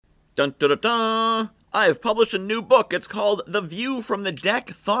Dun dun dun dun! I have published a new book. It's called The View from the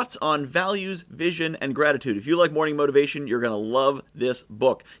Deck, Thoughts on Values, Vision, and Gratitude. If you like morning motivation, you're going to love this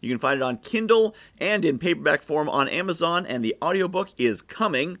book. You can find it on Kindle and in paperback form on Amazon, and the audiobook is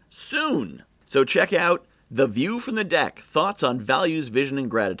coming soon. So check out The View from the Deck, Thoughts on Values, Vision, and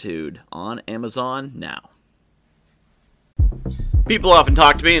Gratitude on Amazon now. People often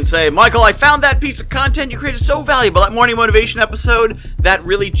talk to me and say, Michael, I found that piece of content you created so valuable, that morning motivation episode, that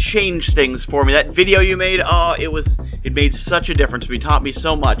really changed things for me. That video you made, it made such a difference to me, taught me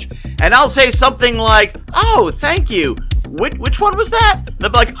so much. And I'll say something like, oh, thank you. Which one was that? They'll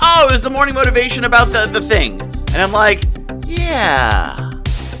be like, oh, it was the morning motivation about the thing. And I'm like, yeah,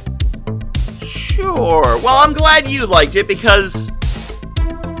 sure. Well, I'm glad you liked it because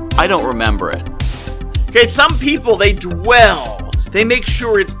I don't remember it. Okay, some people, they dwell. They make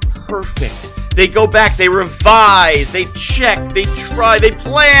sure it's perfect. They go back, they revise, they check, they try, they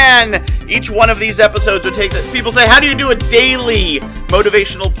plan. Each one of these episodes would take people say, how do you do a daily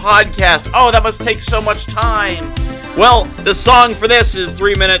motivational podcast? Oh, that must take so much time. Well, the song for this is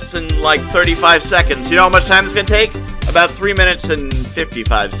 3 minutes and 35 seconds. You know how much time it's going to take? About 3 minutes and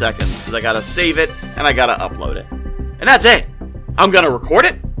 55 seconds, because I got to save it and I got to upload it. And that's it. I'm going to record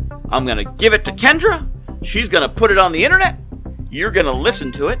it. I'm going to give it to Kendra. She's going to put it on the internet. You're going to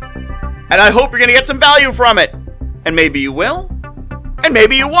listen to it, and I hope you're going to get some value from it. And maybe you will, and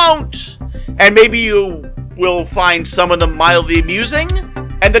maybe you won't. And maybe you will find some of them mildly amusing,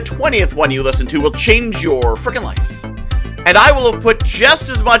 and the 20th one you listen to will change your frickin' life. And I will have put just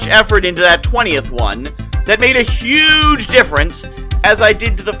as much effort into that 20th one that made a huge difference as I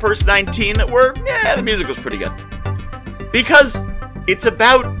did to the first 19 that were, the music was pretty good. Because it's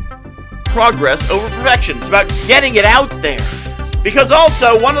about progress over perfection. It's about getting it out there. Because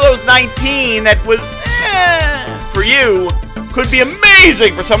also, one of those 19 that was, for you, could be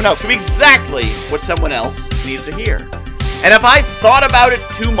amazing for someone else. Could be exactly what someone else needs to hear. And if I thought about it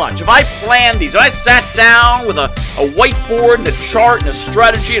too much, if I planned these, if I sat down with a whiteboard and a chart and a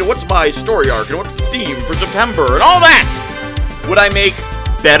strategy and what's my story arc and what's the theme for September and all that, would I make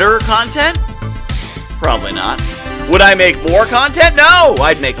better content? Probably not. Would I make more content? No,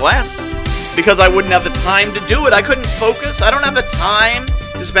 I'd make less. Because I wouldn't have the time to do it. I couldn't focus. I don't have the time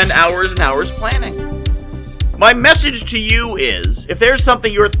to spend hours and hours planning. My message to you is, if there's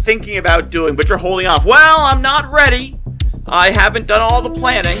something you're thinking about doing, but you're holding off, well, I'm not ready. I haven't done all the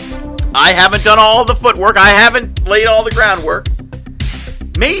planning. I haven't done all the footwork. I haven't laid all the groundwork.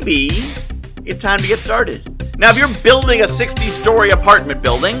 Maybe it's time to get started. Now, if you're building a 60-story apartment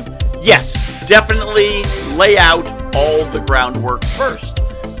building, yes, definitely lay out all the groundwork first.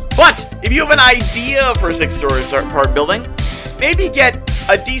 But if you have an idea for a 6-story apartment building, maybe get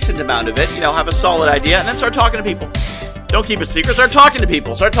a decent amount of it, have a solid idea, and then start talking to people. Don't keep it secret. Start talking to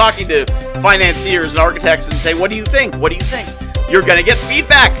people. Start talking to financiers and architects and say, what do you think? What do you think? You're going to get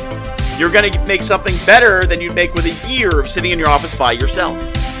feedback. You're going to make something better than you'd make with a year of sitting in your office by yourself.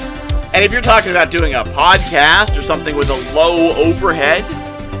 And if you're talking about doing a podcast or something with a low overhead,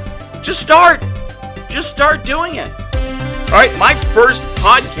 just start. Just start doing it. All right, my first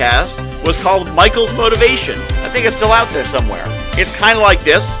podcast was called Michael's Motivation. I think it's still out there somewhere. It's kind of like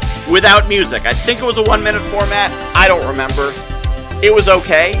this, without music. I think it was a 1-minute format. I don't remember. It was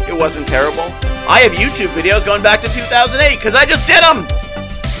okay. It wasn't terrible. I have YouTube videos going back to 2008 because I just did them.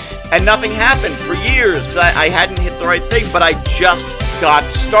 And nothing happened for years because I hadn't hit the right thing, but I just got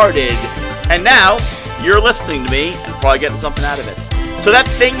started. And now you're listening to me and probably getting something out of it. So that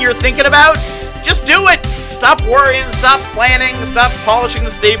thing you're thinking about, just do it. Stop worrying, stop planning, stop polishing the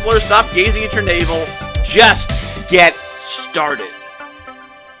stapler, stop gazing at your navel. Just get started.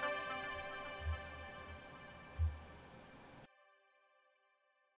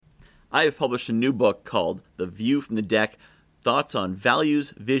 I have published a new book called The View from the Deck, Thoughts on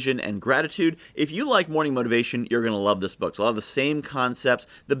Values, Vision, and Gratitude. If you like morning motivation, you're going to love this book. It's a lot of the same concepts.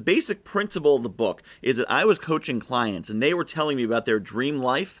 The basic principle of the book is that I was coaching clients, and they were telling me about their dream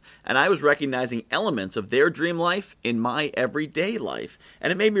life, and I was recognizing elements of their dream life in my everyday life.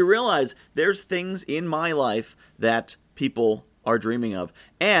 And it made me realize there's things in my life that people are dreaming of.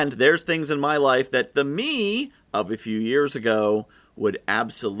 And there's things in my life that the me of a few years ago would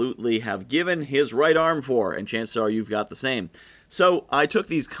absolutely have given his right arm for, and chances are you've got the same. So I took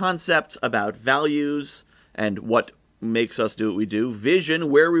these concepts about values and what makes us do what we do, vision,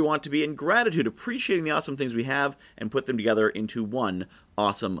 where we want to be, and gratitude, appreciating the awesome things we have, and put them together into one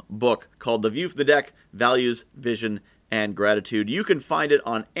awesome book called The View from the Deck, Values, Vision, and Gratitude. You can find it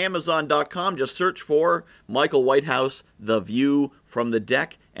on Amazon.com. Just search for Michael Whitehouse, The View from the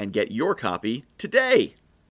Deck, and get your copy today.